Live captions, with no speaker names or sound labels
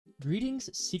Greetings,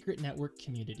 Secret Network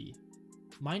community.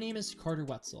 My name is Carter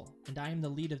Wetzel, and I am the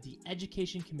lead of the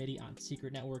Education Committee on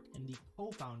Secret Network and the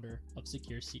co-founder of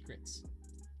Secure Secrets.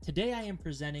 Today I am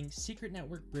presenting Secret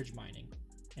Network Bridge Mining,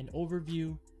 an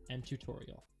overview and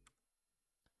tutorial.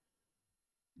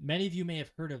 Many of you may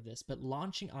have heard of this, but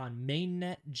launching on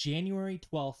mainnet January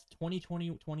 12th,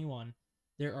 2021,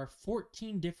 there are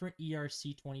 14 different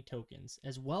ERC20 tokens,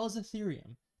 as well as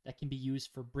Ethereum, that can be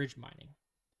used for bridge mining.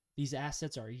 These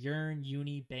assets are Yearn,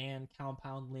 Uni, Ban,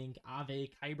 Compound, Link,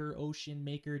 Aave, Kyber, Ocean,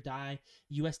 Maker, DAI,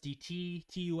 USDT,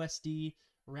 TUSD,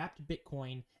 Wrapped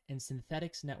Bitcoin, and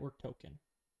Synthetics Network Token.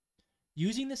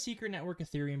 Using the Secret Network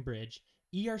Ethereum bridge,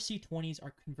 ERC20s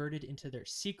are converted into their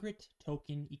secret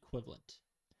token equivalent.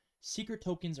 Secret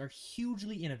tokens are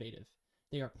hugely innovative.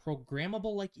 They are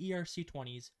programmable like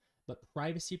ERC20s, but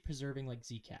privacy preserving like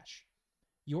Zcash.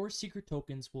 Your secret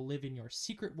tokens will live in your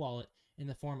secret wallet in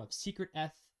the form of secret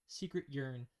ETH, secret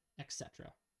Yearn,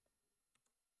 etc.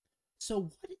 So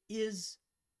what is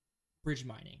bridge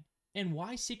mining and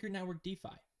why Secret Network DeFi?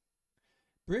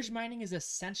 Bridge mining is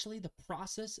essentially the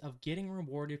process of getting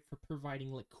rewarded for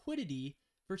providing liquidity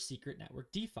for Secret Network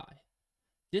DeFi.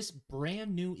 This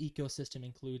brand new ecosystem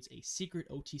includes a secret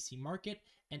OTC market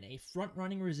and a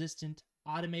front-running resistant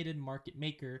automated market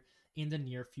maker in the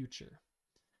near future.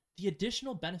 The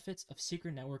additional benefits of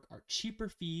Secret Network are cheaper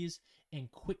fees and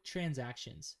quick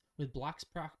transactions, with blocks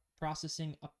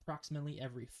processing approximately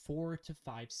every 4 to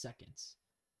 5 seconds.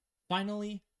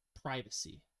 Finally,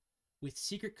 privacy. With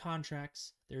secret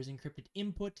contracts, there is encrypted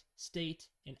input, state,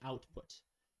 and output,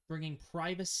 bringing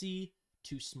privacy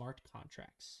to smart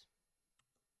contracts.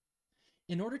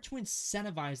 In order to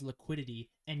incentivize liquidity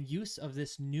and use of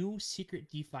this new secret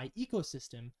DeFi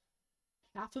ecosystem,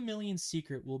 500,000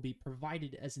 secret will be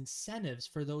provided as incentives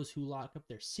for those who lock up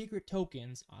their secret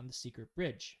tokens on the secret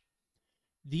bridge.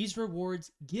 These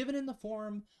rewards, given in the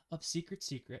form of secret,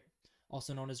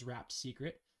 also known as wrapped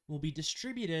secret, will be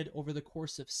distributed over the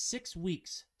course of 6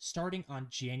 weeks, starting on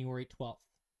January 12th.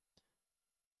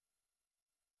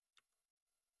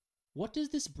 What does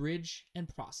this bridge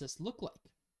and process look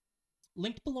like?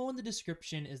 Linked below in the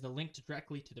description is the link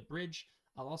directly to the bridge.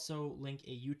 I'll also link a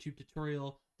YouTube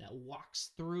tutorial that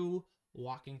walks through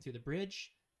walking through the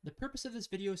bridge. The purpose of this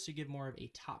video is to give more of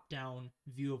a top-down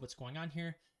view of what's going on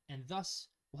here, and thus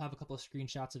we'll have a couple of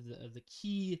screenshots of the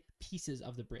key pieces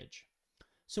of the bridge.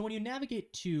 So when you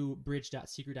navigate to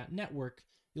bridge.secret.network,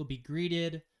 you'll be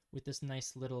greeted with this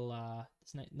nice little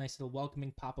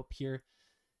welcoming pop-up here.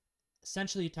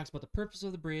 Essentially, it talks about the purpose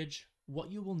of the bridge, what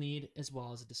you will need, as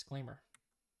well as a disclaimer.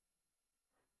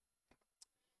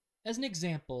 As an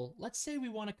example, let's say we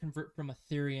want to convert from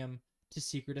Ethereum to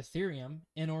secret Ethereum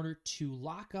in order to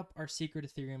lock up our secret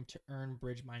Ethereum to earn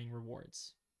bridge mining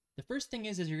rewards. The first thing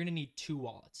is you're going to need 2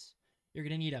 wallets. You're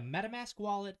going to need a MetaMask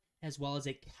wallet as well as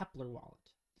a Keplr wallet.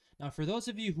 Now, for those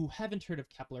of you who haven't heard of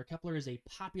Keplr, Keplr is a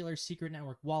popular secret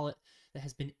network wallet that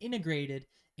has been integrated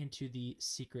into the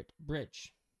secret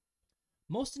bridge.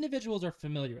 Most individuals are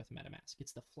familiar with MetaMask.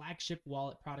 It's the flagship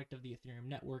wallet product of the Ethereum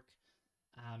network.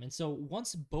 And so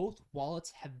once both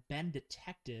wallets have been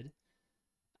detected,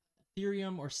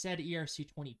 Ethereum or said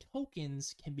ERC20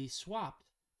 tokens can be swapped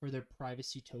for their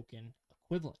privacy token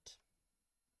equivalent.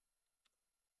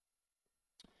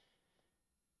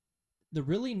 The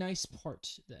really nice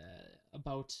part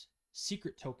about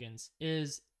secret tokens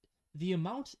is the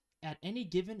amount at any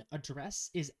given address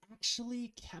is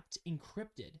actually kept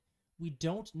encrypted. We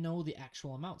don't know the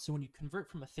actual amount. So when you convert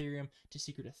from Ethereum to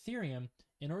secret Ethereum,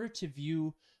 in order to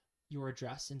view your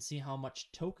address and see how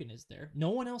much token is there,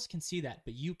 no one else can see that,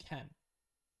 but you can.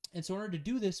 And so in order to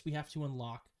do this, we have to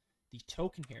unlock the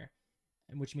token here,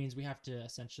 and which means we have to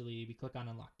essentially, we click on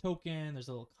unlock token, there's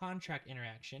a little contract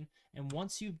interaction, and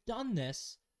once you've done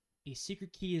this, a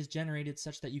secret key is generated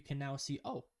such that you can now see,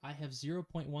 oh, I have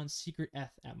 0.1 secret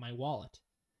ETH at my wallet.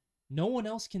 No one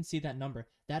else can see that number.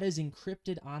 That is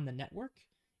encrypted on the network.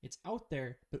 It's out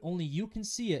there, but only you can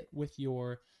see it with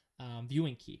your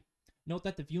viewing key. Note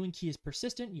that the viewing key is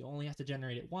persistent. You only have to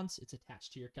generate it once. It's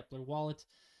attached to your Keplr wallet.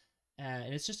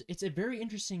 And it's a very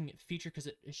interesting feature because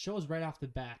it shows right off the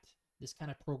bat this kind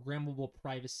of programmable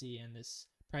privacy and this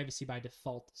privacy by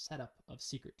default setup of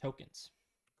secret tokens.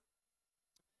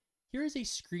 Here is a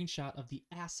screenshot of the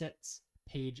assets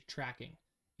page tracking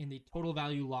in the total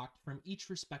value locked from each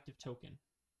respective token.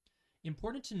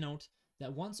 Important to note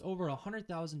that once over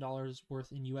 $100,000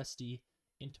 worth in USD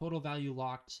in total value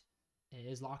locked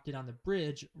is locked in on the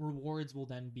bridge, rewards will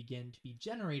then begin to be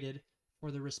generated for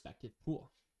the respective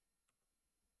pool.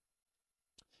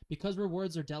 Because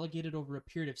rewards are delegated over a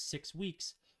period of 6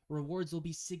 weeks, rewards will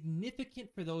be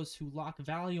significant for those who lock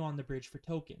value on the bridge for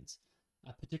tokens,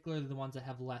 particularly the ones that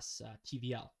have less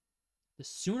TVL. The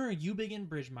sooner you begin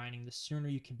bridge mining, the sooner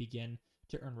you can begin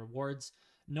to earn rewards.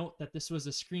 Note that this was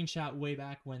a screenshot way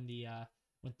back when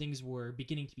when things were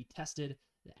beginning to be tested.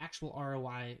 The actual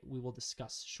ROI we will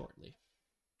discuss shortly.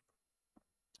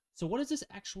 So what does this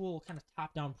actual kind of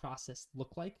top-down process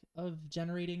look like of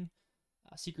generating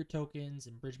secret tokens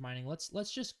and bridge mining?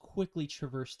 Let's just quickly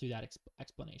traverse through that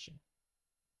explanation.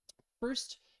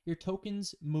 First, your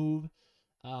tokens move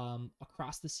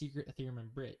across the secret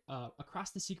Ethereum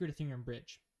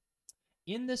bridge.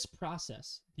 In this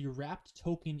process, the wrapped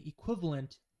token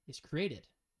equivalent is created.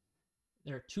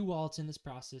 There are two wallets in this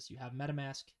process. You have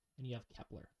MetaMask and you have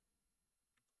Kepler.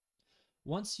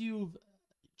 Once you've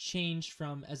changed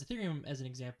from, as Ethereum as an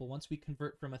example, once we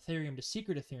convert from Ethereum to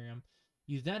secret Ethereum,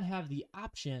 you then have the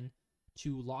option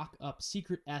to lock up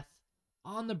secret ETH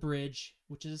on the bridge,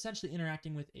 which is essentially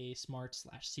interacting with a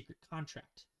smart/secret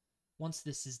contract. Once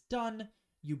this is done,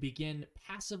 you begin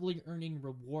passively earning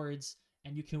rewards,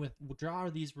 and you can withdraw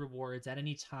these rewards at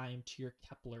any time to your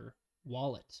Kepler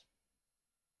wallet.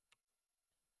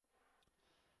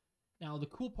 Now, the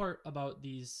cool part about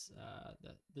these,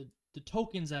 the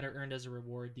tokens that are earned as a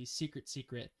reward, these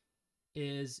secret,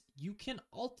 is you can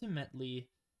ultimately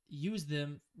use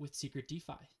them with secret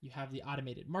DeFi. You have the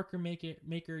automated marker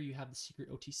maker, you have the secret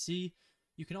OTC.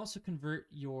 You can also convert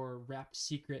your wrapped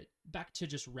secret back to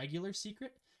just regular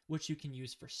secret, which you can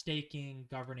use for staking,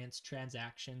 governance,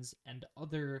 transactions, and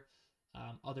other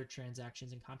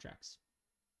transactions and contracts.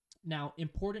 Now,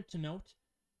 important to note,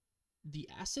 the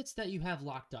assets that you have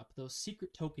locked up, those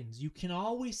secret tokens, you can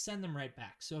always send them right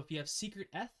back. So if you have secret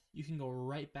ETH, you can go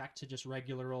right back to just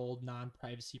regular old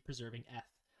non-privacy preserving ETH.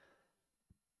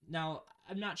 Now,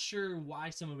 I'm not sure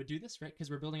why someone would do this, right? Because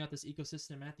we're building out this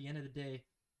ecosystem. At the end of the day,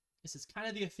 this is kind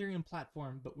of the Ethereum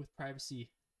platform, but with privacy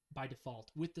by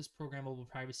default, with this programmable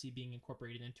privacy being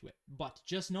incorporated into it. But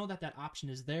just know that that option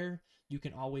is there. You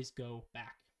can always go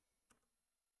back.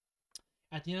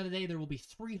 At the end of the day, there will be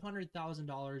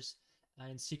 $300,000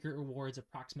 in secret rewards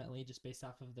approximately, just based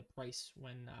off of the price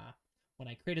when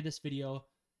I created this video.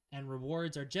 And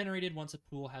rewards are generated once a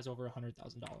pool has over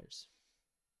 $100,000.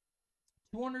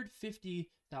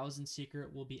 250,000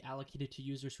 secret will be allocated to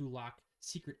users who lock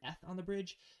secret ETH on the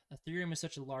bridge. Ethereum is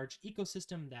such a large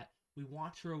ecosystem that we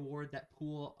want to reward that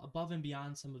pool above and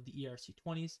beyond some of the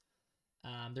ERC20s.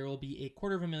 There will be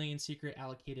 250,000 secret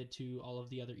allocated to all of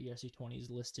the other ERC20s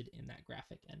listed in that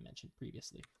graphic and mentioned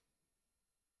previously.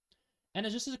 And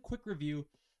just as a quick review,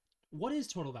 what is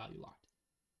total value locked?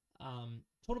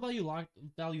 Total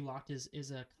value locked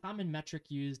is a common metric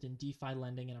used in DeFi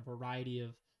lending and a variety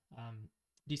of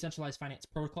decentralized finance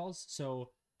protocols.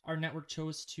 So our network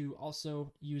chose to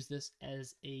also use this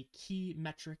as a key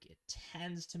metric. It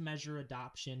tends to measure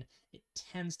adoption. It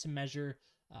tends to measure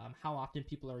how often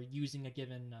people are using a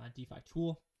given DeFi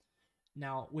tool.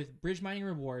 Now, with bridge mining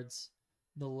rewards,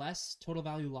 the less total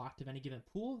value locked of any given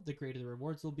pool, the greater the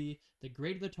rewards will be. The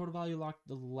greater the total value locked,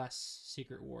 the less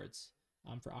secret rewards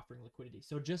for offering liquidity.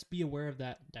 So just be aware of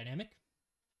that dynamic.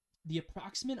 The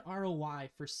approximate ROI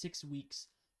for 6 weeks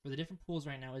for the different pools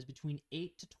right now is between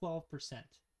 8 to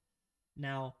 12%.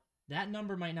 Now, that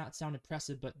number might not sound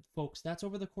impressive, but folks, that's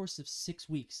over the course of 6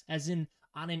 weeks. As in,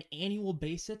 on an annual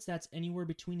basis, that's anywhere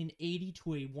between an 80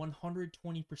 to a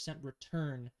 120%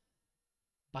 return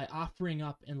by offering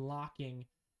up and locking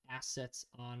assets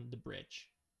on the bridge.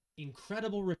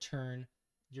 Incredible return.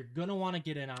 You're going to want to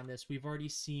get in on this. We've already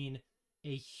seen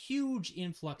a huge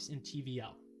influx in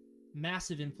TVL.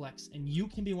 Massive influx, and you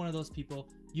can be one of those people.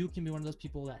 You can be one of those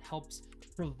people that helps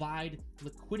provide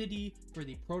liquidity for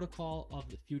the protocol of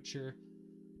the future,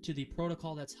 to the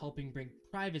protocol that's helping bring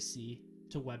privacy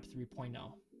to Web 3.0.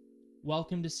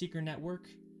 Welcome to Secret Network,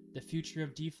 the future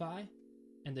of DeFi,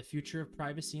 and the future of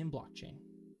privacy and blockchain.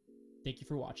 Thank you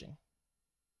for watching.